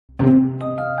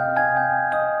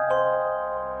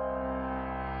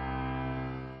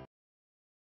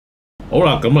好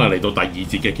啦，咁啊嚟到第二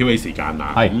節嘅 Q&A 時間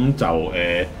啦，咁就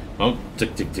我直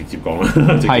接講啦，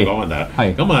直接講問題啦。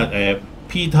咁啊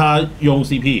Peter Young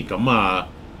CP 咁啊，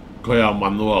佢又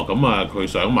問喎，咁啊佢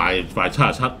想買塊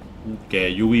77嘅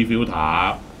UV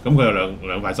filter，咁佢有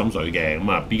兩塊心水嘅，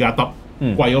咁啊 B 加 W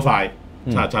貴嗰塊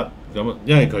77，咁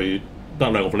因為佢得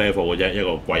兩個 level 嘅啫，一個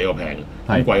貴一個平，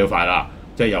咁貴嗰塊啦，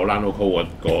即係有 Nano Coat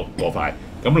嗰塊。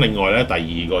咁另外咧第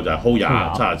二個就係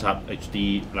Hoya 77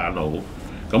 HD Nano。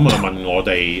咁啊問我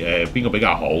哋邊個比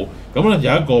較好？咁咧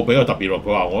有一個比較特別喎，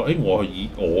佢話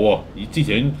我以之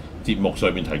前節目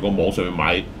上面提過，網上面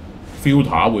買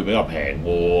filter 會比較平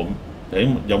喎。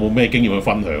有冇咩經驗去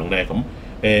分享咧？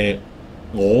咁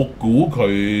我估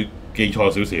佢記錯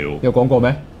少少。有講過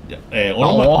咩？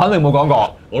我肯定冇講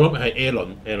過。我諗係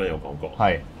Alan 有講過。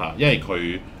係嚇，因為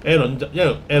因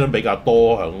為 Alan 比較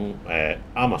多響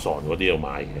Amazon 嗰啲度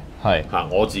買嘅。係嚇，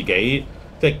我自己。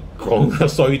即係講得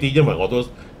衰啲，因為我都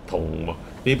同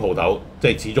啲鋪頭，即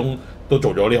係始終都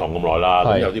做咗呢行咁耐啦，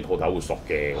咁有啲鋪頭會熟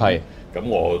嘅。咁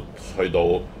我去到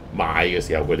買嘅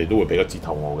時候，佢哋都會俾個折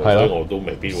頭我嘅，所以我都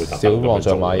未必會特登少網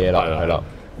上買嘢啦。係啦，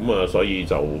咁啊，所以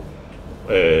就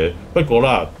不過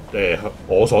啦，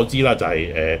我所知啦，就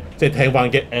係即係聽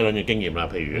翻 Alan 嘅經驗啦，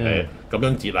譬如咁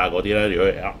樣折啊嗰啲咧，如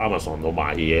果 Amazon 度買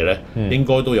嘅嘢咧，應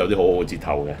該都有啲好好嘅折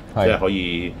頭嘅，即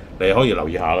係你可以留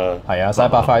意下啦。係啊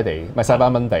 ，Cyber Friday 唔係 Cyber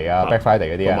Monday 啊 ，Black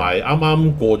Friday 嗰啲啊。同埋啱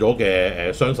啱過咗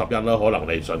嘅雙11啦，可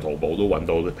能你上淘寶都揾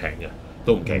到平嘅，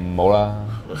都唔奇。唔好啦，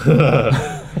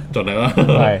盡力啦。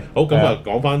係。好，咁啊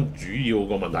講翻主要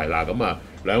個問題啦，咁啊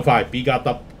兩塊 B 加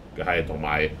W 係同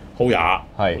埋 Hoya，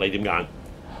 你點揀？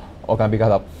我揀 B 加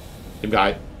W。點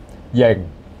解？型。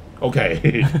OK，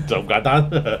 就咁簡單。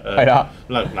係啦。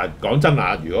嗱，講真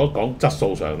啊，如果講質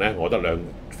素上咧，我覺得兩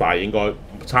塊應該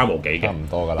差無幾嘅。差唔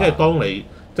多㗎啦。因為當你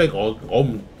即係我唔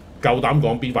夠膽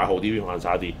講邊塊好啲，邊塊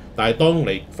差啲。但係當你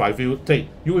塊 filter 即係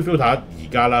UV filter 而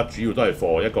家啦，主要都係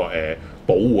for 一個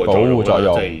保護嘅作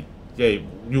用啦，即係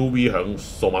UV 響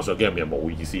數碼相機入面係冇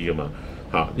意思㗎嘛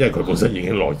嚇，因為佢本身已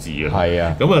經內置嘅。係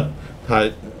啊。咁啊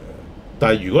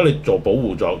但係如果你做保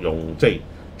護作用，即係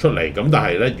出嚟咁，但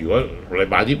係咧，如果你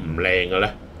買啲唔靚嘅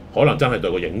咧，可能真係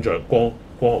對個影像光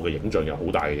學嘅影像有好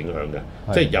大嘅影響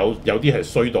嘅。即係有啲係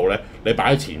衰到咧，你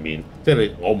擺喺前面，即係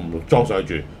我唔裝上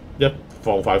去住，一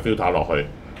放塊 filter 落去，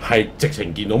係直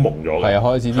情見到蒙咗嘅。係啊，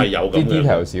開始係有咁樣。啲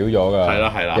detail 少咗㗎。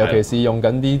係啦。尤其是用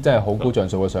緊啲真係好高像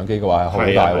素嘅相機嘅話，係好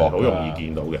大鑊。好容易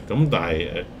見到嘅。咁但係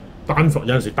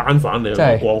有陣時單反你光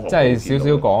學，即係少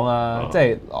少講啊！即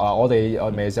係我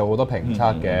哋未有好多評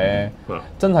測嘅，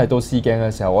真係到試鏡嘅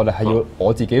時候，我哋係要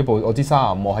我自己部我支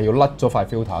35，我係要甩咗塊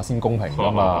filter 先公平㗎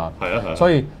嘛。係啊。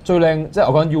所以最靚即係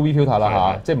我講 UV filter 啦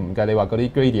嚇，即係唔計你話嗰啲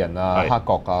gradient 啊、黑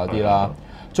角啊啲啦。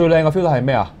最靚嘅 filter 係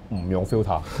咩啊？唔用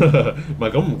filter。唔係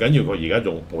咁唔緊要，佢而家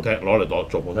用 protect 攞嚟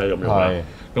做 protect 咁樣啦。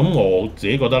咁我自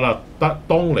己覺得啦，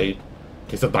當你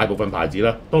其實大部分牌子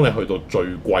啦，當你去到最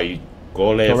貴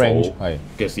嗰個 level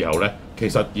嘅時候咧，其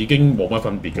實已經冇乜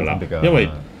分別㗎啦。因為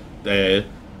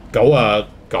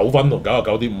99分同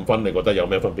99.5分，你覺得有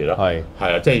咩分別啦？係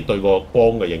啊，即係對個光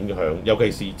嘅影響，尤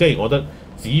其是即係我覺得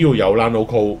只要有 Nano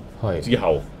Coat 之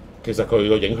後，其實佢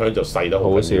個影響就細得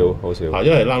好少。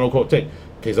因為 Nano Coat 即係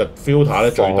其實 filter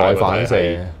咧最大嘅問題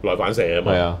係內反射啊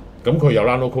嘛。係啊。咁佢有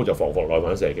Nano Coat 就防內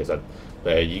反射，其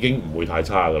實已經唔會太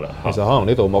差㗎啦。其實可能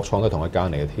呢度鉬廠都係同一間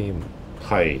嚟嘅添。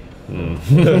係。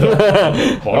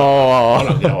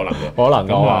可能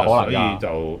咁啊，所以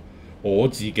就我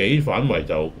自己反為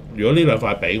就，如果呢兩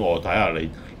塊俾我睇下，你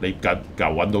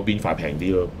揾到邊塊平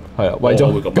啲咯？係啊，為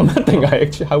咗咁一定係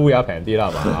Hoya 平啲啦，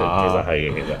係嘛？其實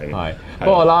係。係。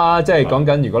不過啦，即係講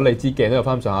緊，如果你支鏡都有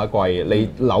翻上下貴，你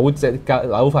扭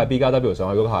塊 B 加 W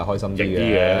上去嗰個係開心啲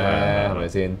嘅，係咪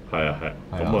先？係啊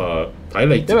係。咁啊，睇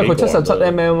你因為佢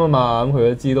77mm啊嘛，咁佢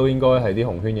都知都應該係啲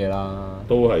紅圈嘢啦。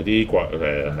都係啲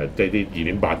即係啲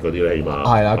2.8嗰啲啦，起碼。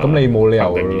係啦，咁你冇理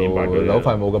由扭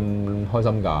塊冇咁開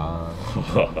心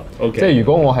㗎。即係如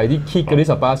果我係啲 kit 嗰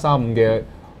啲18-35嘅。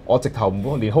我直頭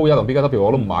唔連 Hoya 同 B 加 W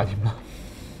我都唔買添啦，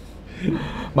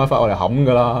買塊我嚟冚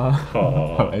㗎啦，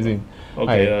係咪先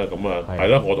 ？OK 啦，咁啊係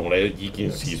啦，我同你意見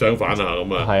時相反啊，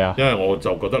咁啊，係啊，因為我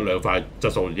就覺得兩塊質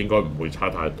素應該唔會差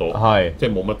太多，係即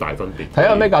係冇乜大分別。睇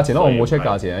下咩價錢咯，我冇 check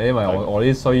價錢啊，因為我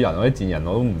啲衰人，我啲賤人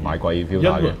我都唔買貴票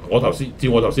價嘅。我頭先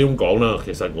咁講啦，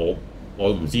其實我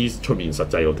唔知出面實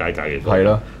際個價嘅。係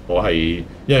咯，我係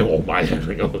因為我買人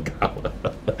咁個價，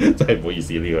真係唔好意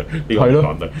思呢個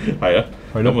講得係啊，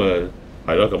咁啊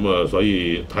係咯，咁啊所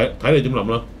以睇你點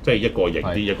諗啦，即係一個型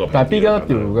啲，一個平啲。但係 B 加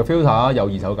W 嘅 filter 有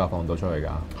二手價放到出去㗎。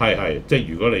係，即係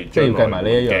如果你即係要計埋呢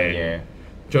一樣嘢，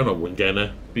將來換鏡咧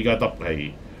 ，B 加 W 係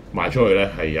賣出去咧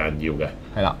係有人要嘅。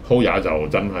係啦 ，Hoya 就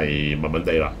真係問問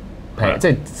地啦，平即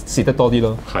係蝕得多啲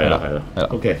咯。係啦。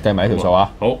OK， 計埋呢條數啊。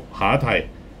好，下一題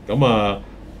咁啊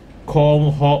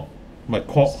 ，Con 唔係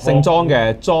Con 盛裝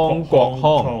嘅莊國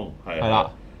康係啦。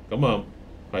咁啊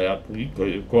係啊，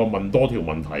佢話問多條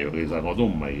問題喎，其實我都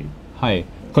唔係。係，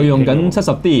佢用緊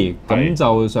70D，咁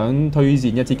就想推薦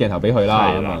一支鏡頭俾佢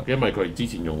啦。係啦，因為佢之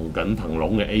前用緊騰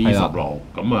龍嘅 A16，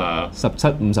咁啊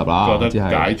1750啦，覺得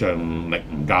解像力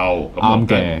唔夠，咁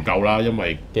嘅唔夠啦，因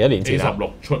為幾多年前A16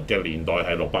出嘅年代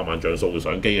係600萬像素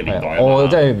相機嘅年代。我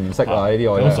真係唔識啦呢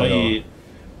啲我。咁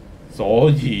所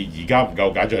以而家唔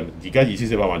夠解像，而家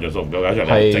2400萬像素唔夠解像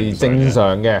力係正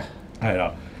常嘅。係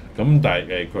啦，咁但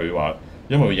係佢話。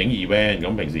因為佢影 event，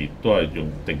咁平時都係用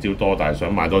定焦多，但係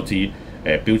想買多支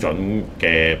標準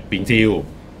嘅變焦，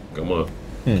咁啊，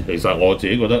其實我自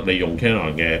己覺得你用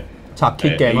Canon 嘅拆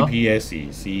kit 鏡咯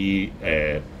APS-C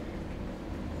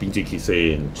邊支 kit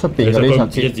先？出邊嗰啲拆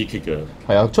kit 一支 kit 嘅。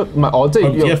係啊，唔係我即係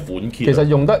用一款 kit。其實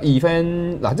用得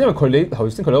event 嗱，因為你頭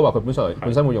先佢都話佢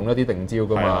本身會用一啲定焦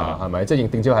噶嘛，係咪？即係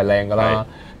定焦係靚噶啦。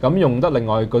咁用得另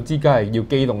外嗰支梗係要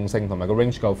機動性同埋個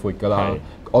range 夠闊噶啦。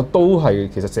我都係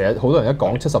其實成日好多人一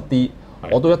講70D，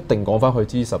我都一定講翻佢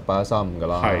支18-135噶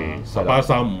啦。係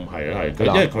18-135係，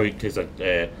因為佢其實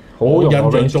我印象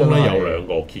中咧有兩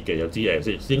個 kit 嘅，有支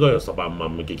應該有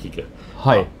18-55嘅 kit 嘅。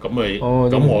係。咁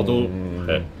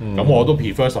我都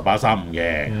prefer 18-135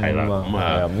嘅，係啦。咁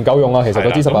啊唔夠用啊，其實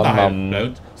嗰支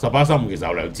18-135 其實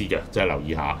有兩支嘅，即係留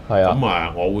意下。係啊。咁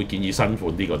啊，我會建議新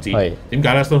款啲嗰支。係。點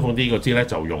解咧？新款啲嗰支咧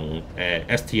就用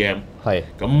STM。係。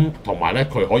咁同埋咧，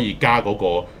佢可以加嗰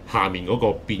個下面嗰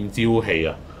個變焦器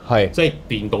啊。係。即係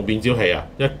電動變焦器啊！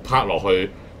一拍落去，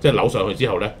即係扭上去之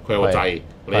後咧，佢有個掣。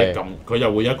你一撳佢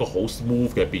又會有一個好 smooth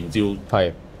嘅變焦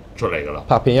出嚟㗎啦，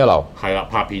拍片一流。係啦，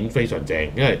拍片非常正，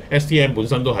因為 STM 本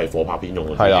身都係火拍片用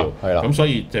嘅主要，咁所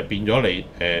以就變咗你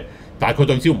但係佢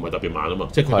對焦唔係特別慢啊嘛，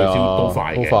即係佢對焦都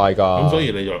快嘅，好快㗎。咁所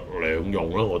以你就兩用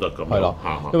啦，我覺得咁。係啦，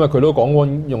因為佢都講過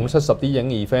用70D 影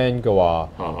event 嘅話，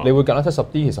你會揀得70D，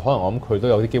其實可能我諗佢都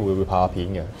有啲機會會拍片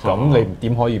嘅。咁你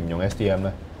點可以唔用 STM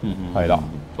咧？係啦，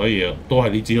所以都係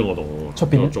呢支我同出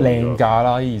邊靚價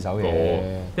啦，呢二手嘢，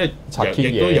因為拆 kit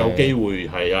亦都有機會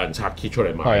係有人拆 kit 出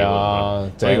嚟賣。係啊，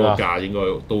所以個價應該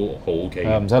都好 OK。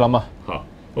唔使諗啊。嚇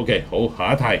 ，OK， 好，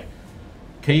下一題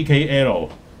KKL，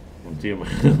 唔知係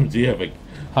咪？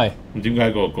係。唔知點解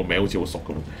個名好似好熟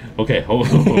咁。OK， 好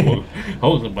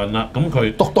問啦，咁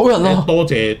佢讀到人啦。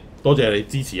多謝你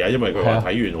支持啊，因為佢話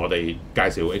睇完我哋介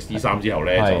紹 X-E3之後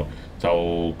咧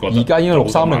就覺得而家應該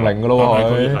6300㗎咯喎，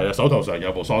佢係啊，手頭上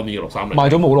有部 Sony 嘅6300，賣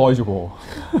咗冇耐啫噃。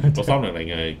6300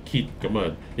嘅 kit 咁啊，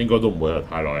應該都唔會係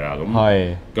太耐啦。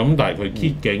咁但係佢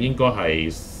kit 鏡應該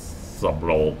係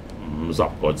1650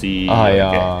嗰支嘅。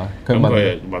咁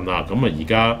佢問啊，咁啊而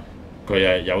家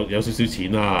佢有少少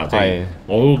錢啦，即係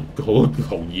我好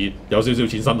同意有少少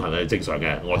錢身痕係正常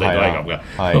嘅，我哋都係咁嘅。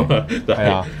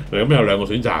係啊，咁有兩個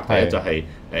選擇，第一就係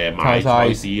買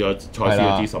蔡司嗰支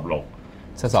70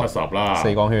啦，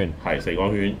四光圈係四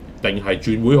光圈，定係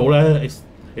轉會好咧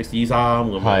 ？X-E3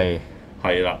 咁啊，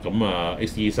係啦，咁啊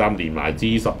X-E3 連埋支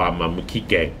18-55 kit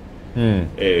鏡，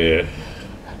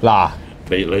嗱，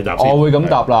你答先，我會咁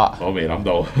答啦，我未諗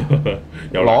到，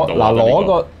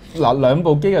兩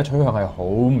部機嘅取向係好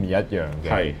唔一樣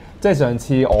嘅，即係上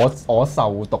次我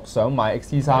受讀想買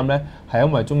X-E3 咧，係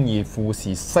因為中意富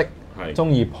士式，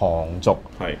中意旁軸。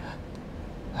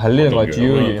係呢兩個主要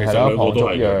原因，係啦，旁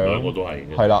軸樣，兩個都係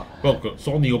嘅。係啦，不過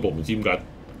Sony 嗰部唔知點解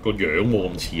個樣冇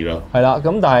咁似啦。係啦，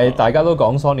咁但係大家都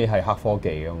講 Sony 係黑科技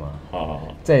㗎嘛，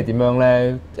即係點樣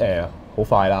咧？好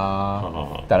快啦，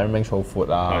但係 range 好闊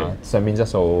啦，相片質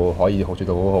素可以好做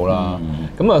到好好啦。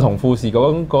咁啊，同富士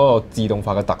嗰個自動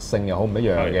化嘅特性又好唔一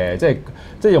樣嘅，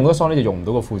即係用咗 Sony 就用唔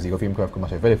到個富士個 film curve 㗎嘛，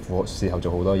除非你事後做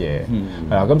好多嘢。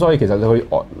係啊，咁所以其實佢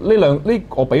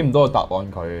我俾唔多個答案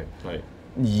佢。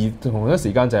而同一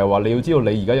時間就係話你要知道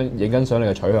你而家影緊相你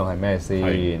嘅取向係咩先，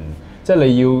即係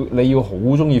你要好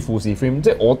中意富士 film，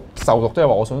 即係我受讀即係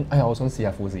話我想試下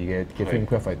富士嘅 film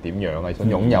curve 係點樣啊，想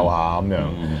擁有下咁樣。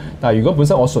但係如果本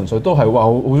身我純粹都係話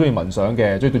好中意聞相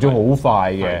嘅，中意對焦好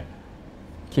快嘅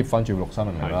 ，keep 翻住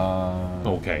6300啦。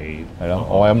OK， 係咯，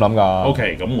我係咁諗㗎。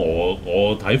OK， 咁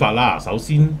我睇法啦，首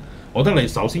先我覺得你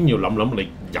首先要諗你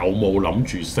有冇諗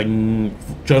住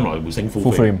將來會升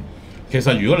full frame。其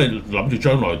實如果你諗住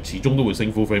將來始終都會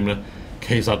升 full frame 咧，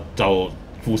其實就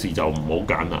富士就唔好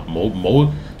揀啦，唔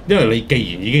好，因為你既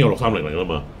然已經有6300啦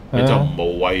嘛，你就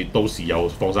無謂到時又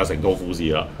放晒成套富士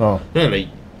啦。因為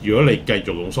如果你繼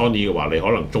續用 Sony 嘅話，你可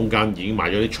能中間已經買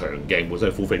咗啲長鏡本身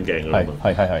係 full frame 鏡㗎啦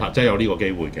嘛，即係有呢個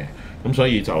機會嘅。咁所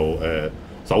以就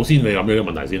首先你諗咗呢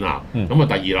個問題先啦。咁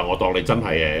第二啦，我當你真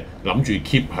係諗住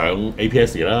keep 響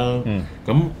APS 啦。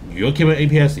咁如果 keep 喺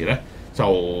APS 咧，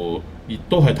就亦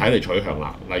都係睇你取向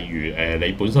啦。例如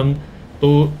你本身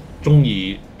都中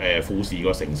意富士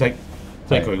個成色，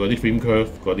即係佢嗰啲 film curve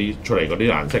嗰啲出嚟嗰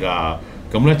啲顏色啊，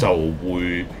咁咧就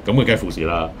會咁佢梗係富士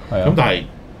啦。咁但係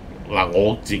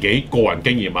我自己個人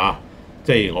經驗啊，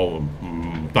即係我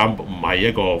唔係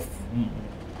一個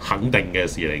肯定嘅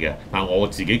事嚟嘅，但我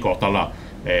自己覺得啦，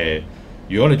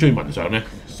如果你中意紋相咧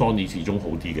，Sony 始終好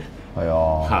啲嘅。係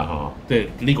啊，即係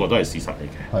呢個都係事實嚟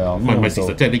嘅。係啊，唔係事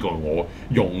實，即係呢個我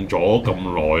用咗咁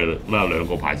耐啦，兩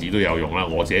個牌子都有用啦，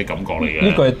我自己感覺嚟嘅。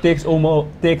呢個係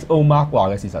DxO Mark 話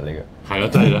嘅事實嚟嘅。係啦，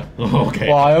真係啦。OK。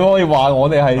哇！可以話我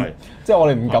哋係，即係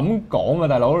我哋唔敢講啊，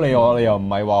大佬，你又唔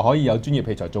係話可以有專業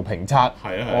器材做評測。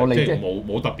係啊，我哋即係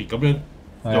冇特別咁樣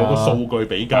有個數據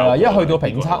比較。係啊，一去到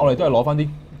評測，我哋都係攞翻啲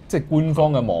即係官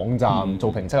方嘅網站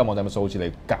做評測嘅網站嘅數字嚟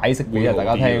解釋俾大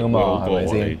家聽啊嘛，係咪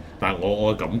先？但係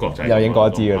我嘅感覺就係又應該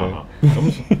知嘅啦。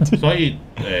咁所以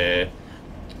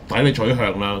睇你取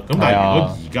向啦。咁但係如果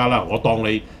而家啦，我當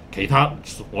你其他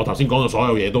我頭先講嘅所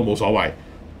有嘢都冇所謂，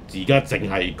而家淨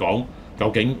係講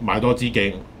究竟買多支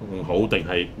鏡好定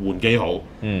係換機好？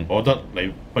我覺得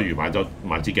你不如買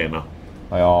支鏡啦。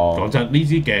係啊，講真，呢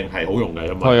支鏡係好用嘅，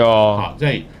因為即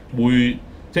係會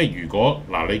即係如果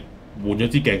你換咗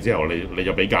支鏡之後，你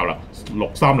就比較啦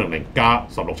，6300加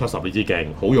1670呢支鏡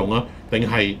好用啊，定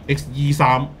係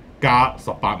X-E3加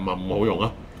1855好用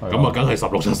啊？咁啊，梗係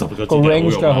1670嗰支鏡好用啦。個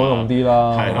range 梗係好用啲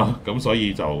啦。係啊，咁所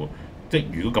以就即係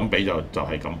如果咁比就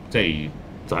係咁，即係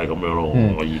就係咁樣咯。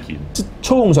我意見。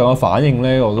操控上嘅反應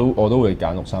咧，我都會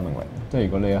揀6300，即係如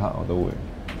果呢一刻我都會。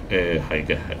係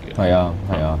嘅。係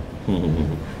啊。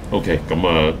OK， 咁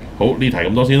啊，好呢題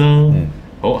咁多先啦。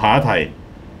好，下一題，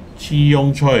黐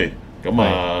翁吹。咁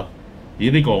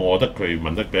呢個我覺得佢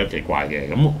問得比較奇怪嘅。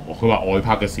咁佢話外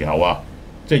拍嘅時候啊，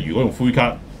即係如果用灰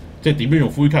卡，即係點樣用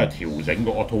灰卡去調整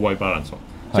個 auto white balance？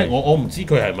 即係我唔知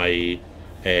佢係咪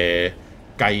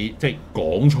即係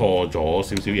講錯咗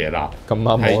少少嘢啦。咁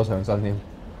啱我上身添。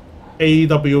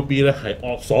AWB 咧係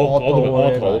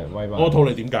auto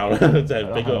你點教咧？即係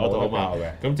俾佢 auto 啊嘛。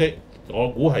咁即係我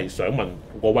估係想問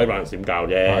個white balance點教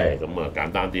啫。咁啊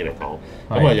簡單啲嚟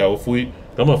講，咁啊有灰。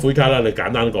咁啊灰卡啦，你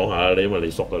簡單講下啦，因為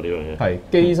你熟啊呢樣嘢。係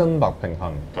機身白平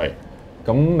衡。係。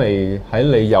咁未喺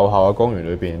你有效嘅光源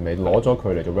裏邊，未攞咗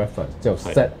佢嚟做 reference，之後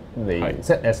set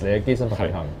as 你嘅機身白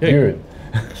平衡。因為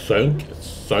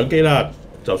相機啦，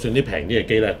就算啲平啲嘅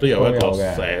機咧，都有一個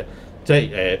即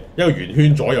係一個圓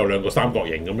圈左右兩個三角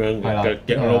形咁樣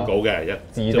嘅 logo 嘅，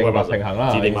自定白平衡啦。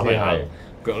自定白平衡。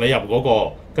你入嗰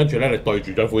個，跟住咧你對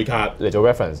住張灰卡嚟做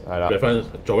reference， 係啦。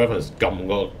做 reference 撳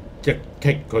個。即係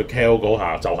kick 佢 cal 嗰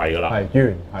下就係㗎啦，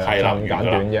係啦，咁簡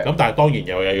短啫。咁但係當然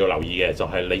有嘢要留意嘅，就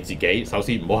係你自己首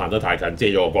先唔好行得太近，遮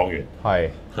咗個光源。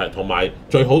係同埋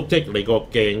最好即係你個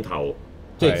鏡頭，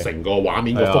即係成個畫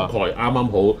面個覆蓋啱啱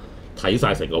好睇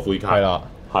晒成個灰卡。係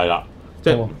啦，即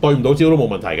係對唔到焦都冇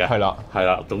問題嘅。係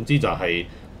啦，總之就係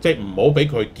即係唔好俾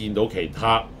佢見到其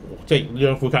他，即係呢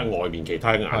張灰卡外面其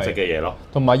他顏色嘅嘢咯。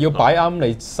同埋要擺啱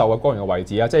你受嘅光源嘅位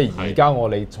置啊！即係而家我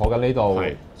哋坐緊呢度。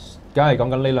梗係講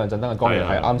緊呢兩陣燈嘅光源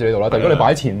係啱住呢度啦，但如果你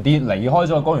擺前啲，離開咗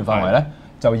個光源範圍咧，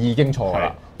就已經錯㗎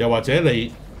啦。又或者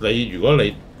你如果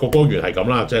你個光源係咁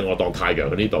啦，即係我當太陽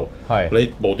喺呢度，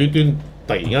你無端端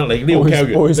突然間你呢個 cal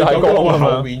源，你走咗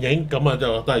後面影，咁啊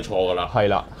就都係錯㗎啦。係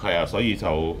啦，係啊，所以就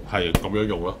係咁樣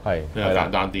用咯，比較簡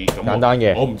單啲。簡單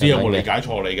嘅，我唔知有冇理解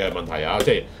錯你嘅問題啊？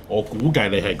即係我估計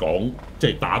你係講即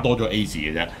係打多咗 A 字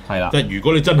嘅啫。係啦，即係如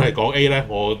果你真係講 A 咧，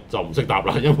我就唔識答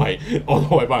啦，因為auto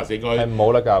white balance應該係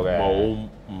冇得教嘅，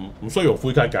唔需要用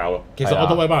灰卡教咯。其實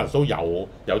auto white balance都有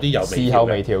啲有事後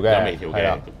微調嘅，有微調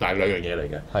嘅，但係兩樣嘢嚟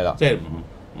嘅。係啦，即係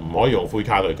唔可以用灰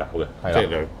卡去搞嘅，即係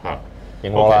兩嚇。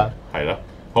認我啦，係啦，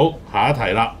好下一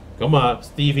題啦。咁啊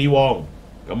 ，Stevie Wong，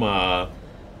 咁啊，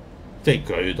即係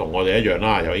佢同我哋一樣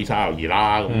啦，有 A7R2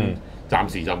啦，咁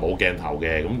暫時就冇鏡頭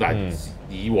嘅，咁但係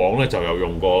以往咧就有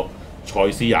用過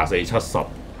蔡司2470，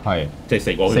即係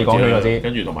四個圈嗰支，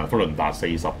跟住同埋福倫達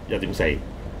41.4，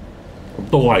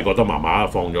都係覺得麻麻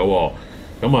放咗喎。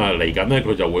咁啊嚟緊咧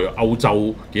佢就會歐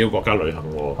洲幾個國家旅行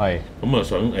喎，咁啊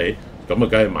想咁啊梗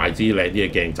係買支靚啲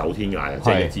嘅鏡走天涯，即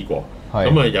係你知過。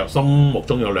咁啊，有心目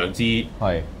中有兩支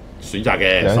選擇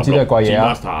嘅，16 G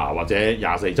Master 或者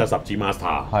2470 G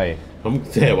Master。咁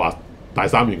即係話大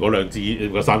三元嗰兩支，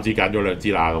嗰三支揀咗兩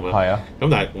支啦，咁樣。咁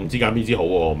但係唔知揀邊支好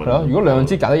喎？問。如果兩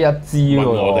支揀得一支喎。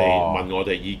問我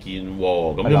哋意見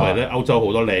喎。咁因為咧歐洲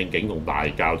好多靚景同大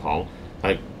教堂，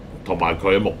係同埋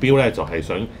佢嘅目標咧就係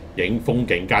想影風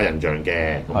景加人像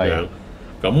嘅咁樣。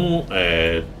咁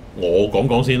我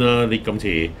講先啦，呢今次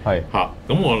係嚇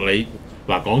咁你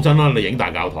嗱講真啦，你影大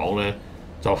教堂咧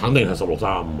就肯定係16-35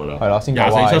㗎啦。係啦，先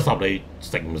24-70你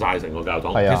食唔晒成個教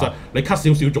堂。其實你 cut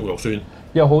少少仲肉酸。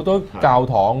有好多教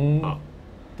堂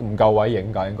唔夠位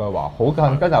影㗎，應該話好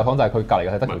近間教堂就係佢隔離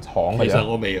嘅係得條廠嘅啫。其實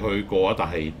我未去過啊，但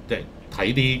係即係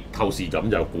睇啲透視感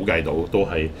就估計到都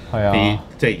係啲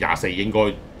即係24應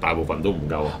該大部分都唔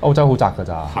夠。歐洲好窄㗎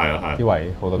咋。係啊，啲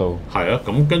位好多都。係啊，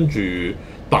咁跟住，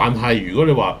但係如果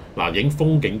你話嗱影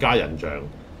風景加人像，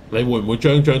你會唔會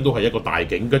張都係一個大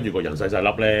景，跟住個人細細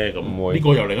粒咧？咁呢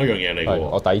個又另一樣嘢嚟㗎喎。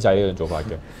我抵制呢種做法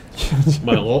嘅。唔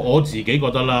係我自己覺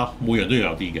得啦，每樣都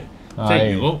要有啲嘅。即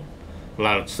係如果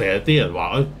嗱，成日啲人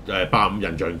話85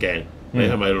人像鏡，你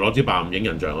係咪攞支85影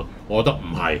人像啊？我覺得唔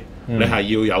係，你係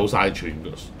要有晒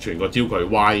全個焦距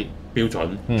Y 標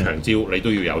準長焦，你都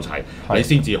要有齊，你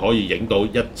先至可以影到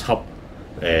一輯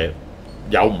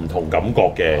有唔同感覺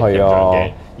嘅人像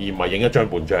鏡，而唔係影一張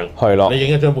半張。係啦，你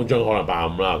影一張半張可能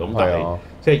85啦，咁但係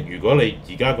即係如果你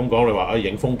而家咁講，你話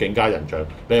影風景加人像，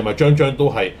你係咪張都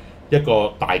係一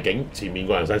個大景前面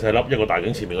個人細細粒，一個大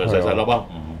景前面個人細細粒啊？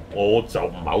我就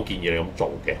唔係好建議你咁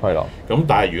做嘅。係啦。咁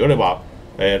但係如果你話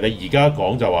你而家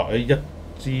講就話一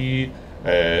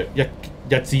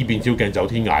支變焦鏡走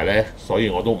天涯咧，所以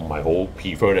我都唔係好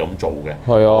prefer 你咁做嘅。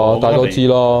係啊，大家都知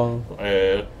啦。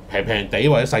平地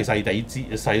或者細地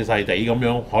咁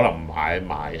樣，可能買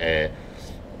埋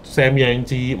Samyang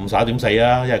支51.4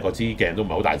啊，因為個支鏡都唔係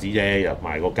好大支啫，又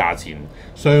賣個價錢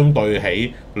相對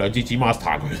起兩支 G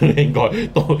Master 佢應該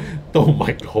都唔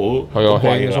係好貴啦。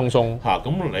輕鬆鬆嚇，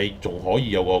咁你仲可以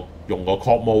用個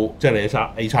Crop Mode， 即係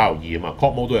你 A62啊嘛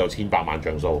 ，Crop Mode 都有1800萬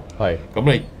像素。係。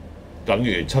咁你等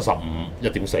於75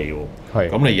 1.4喎。係。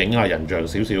咁你影下人像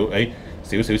少少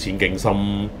淺景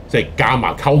深，即係加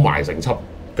埋溝埋成輯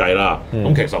計啦。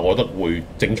咁其實我覺得會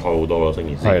精彩好多咯，成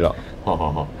件事。係啦。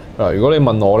嗱，如果你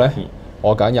問我咧，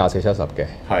我揀24-70嘅，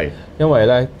係因為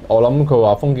咧，我諗佢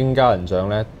話風景加人像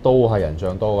咧，都係人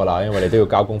像多噶啦，因為你都要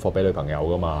交功課俾女朋友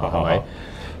噶嘛，係咪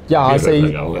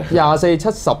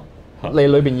？24-70你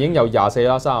裏邊已經有24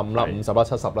啦、35啦、50啦、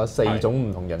70啦4種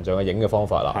唔同人像嘅影嘅方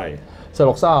法啦。係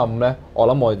16-35咧，我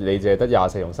諗你淨係得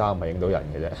24同35係影到人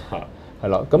嘅啫。係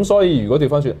啦，咁所以如果調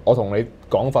翻轉，我同你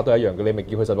講法都一樣嘅，你咪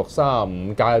叫佢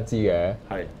16-35加一支嘅，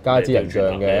加一支人像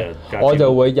嘅，我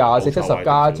就會24-70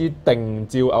加一支定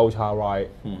焦 Ultra Wide，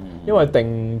因為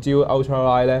定焦 Ultra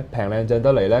Wide 咧平靚正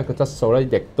得嚟咧，個質素咧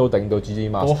亦都頂到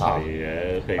GG Master。都係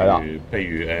嘅，譬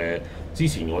如之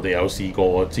前我哋有試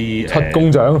過支七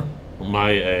工獎，唔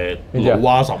係老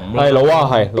蛙15啦，係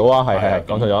老蛙係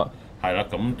講錯咗。係啦，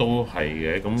咁都係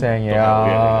嘅，咁正嘢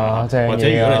啊，正嘢啊！或者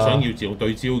如果你想要自動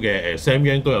對焦嘅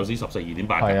Samyang 都有支14 2.8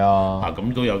嘅，係啊，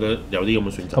咁都有啲咁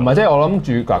嘅選擇。同埋即係我諗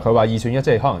住嗱，佢話2選1，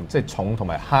即係可能即係重同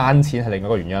埋慳錢係另一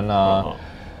個原因啦。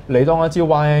你當一支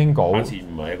wide angle， 慳錢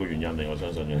唔係一個原因嚟，我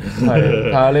相信嘅。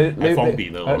係啊，你方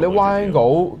便啊！你 wide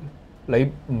angle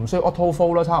你唔需要 auto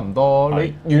focus 啦，差唔多。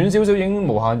你遠少少已經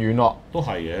無限遠咯。都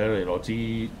係嘅，你攞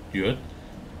支如果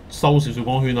收少少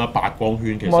光圈啦，白光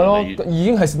圈其實你已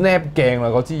經係 snap 鏡啦，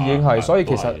嗰支已經係，所以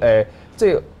其實即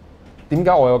係點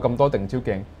解我有咁多定焦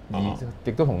鏡，而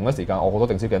亦都同一時間我好多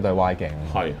定焦鏡都係 wide 鏡。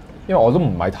係，因為我都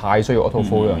唔係太需要 auto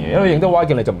focus 呢樣嘢，因為影得 wide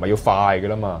鏡你就唔係要快嘅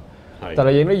啦嘛。但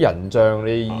係影啲人像，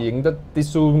你影得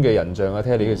啲 zoom 嘅人像啊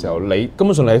tele 嘅時候，你根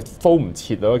本上你 focus 唔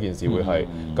切咯，一件事會係，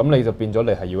咁你就變咗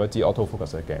你係要一支 auto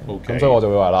focus 嘅鏡。咁所以我就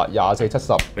會話啦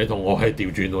，24-70。你同我係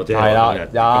調轉喎，即係係啦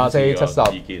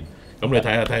，24-70意見。咁你睇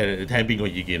下你聽邊個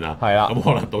意見啦？係啦。咁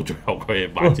可能到最後佢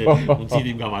買支唔知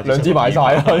點解買支兩支買晒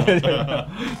啦，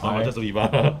買質素2班。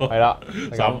係啦，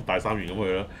大三元咁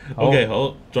去啦。OK，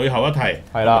 好，最後一題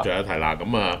係啦，最後一題啦。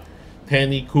咁啊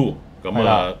Tanny Cool 咁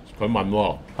啊，佢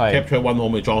問Capture One 可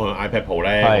唔可以裝喺 iPad Pro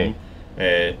咧？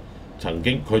咁曾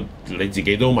經你自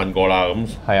己都問過啦。咁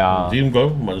係啊，唔知點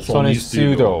講問 Sony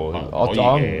Studio 可以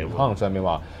嘅，可能上面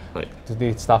話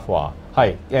啲 staff 話。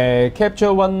係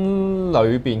Capture One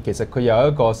裏邊其實佢有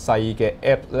一個細嘅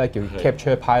app 咧叫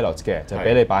Capture Pilot 嘅，就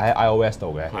俾你擺喺 iOS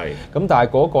度嘅。係。咁但係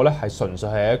嗰個咧係純粹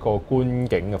係一個觀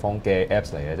景嘅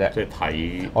apps 嚟嘅啫。即係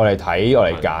睇。我嚟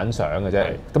揀相嘅啫。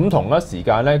咁同一時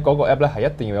間咧，嗰個 app 咧係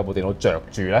一定要有部電腦着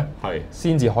住咧，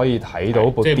先至可以睇到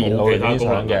部電腦嘅啲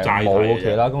相嘅，冇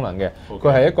其他功能嘅。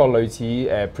佢係一個類似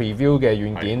preview 嘅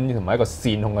軟件同埋一個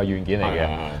線控嘅軟件嚟嘅。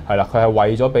係啦，佢係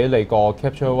為咗俾你個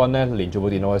Capture One 咧連住部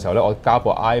電腦嘅時候咧，我加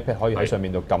部 iPad 可以喺上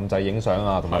面度撳掣影相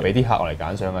啊，同埋俾啲客嚟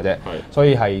揀相嘅啫。所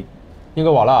以係應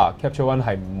該話啦 ，Capture One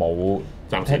係冇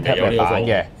tablet 版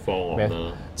嘅。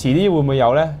遲啲會唔會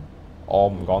有咧？我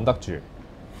唔講得住。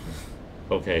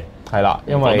OK。係啦，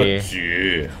因為住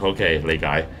OK 理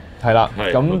解。係啦，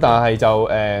咁但係就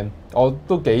我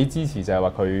都幾支持就係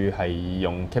話佢係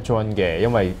用 Capture One 嘅，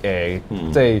因為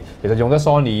即係其實用得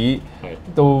Sony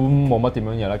都冇乜點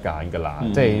樣有得揀㗎啦。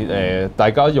即係大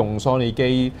家用 Sony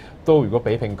機都如果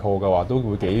比拼購嘅話，都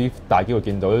會幾大機會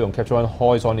見到用 Capture One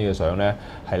開 Sony 嘅相咧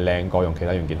係靚過用其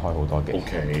他軟件開好多嘅。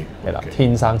OK， 係啦，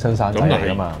天生親生仔嚟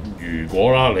㗎嘛。如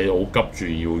果啦你好急住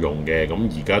要用嘅，咁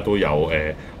而家都有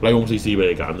Lightroom CC 俾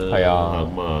你揀啦。係啊，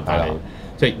咁啊，但係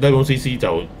即係 Lightroom CC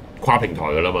就跨平台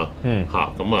㗎啦嘛，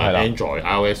咁啊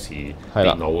Android、iOS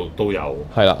電腦都有，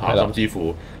甚至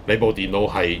乎你部電腦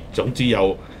係總之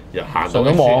有行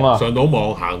到上到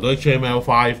網行到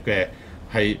HTML5 嘅，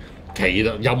係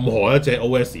任何一隻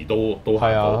OS 都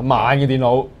行到。慢嘅電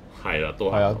腦係啦，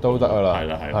都得㗎啦，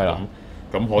係啦，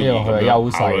咁可以咁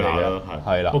樣考慮下啦，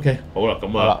係啦。OK， 好啦，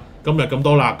咁啊今日咁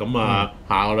多啦，咁啊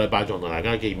下個禮拜再同大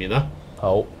家見面啦。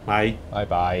好，拜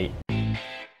拜。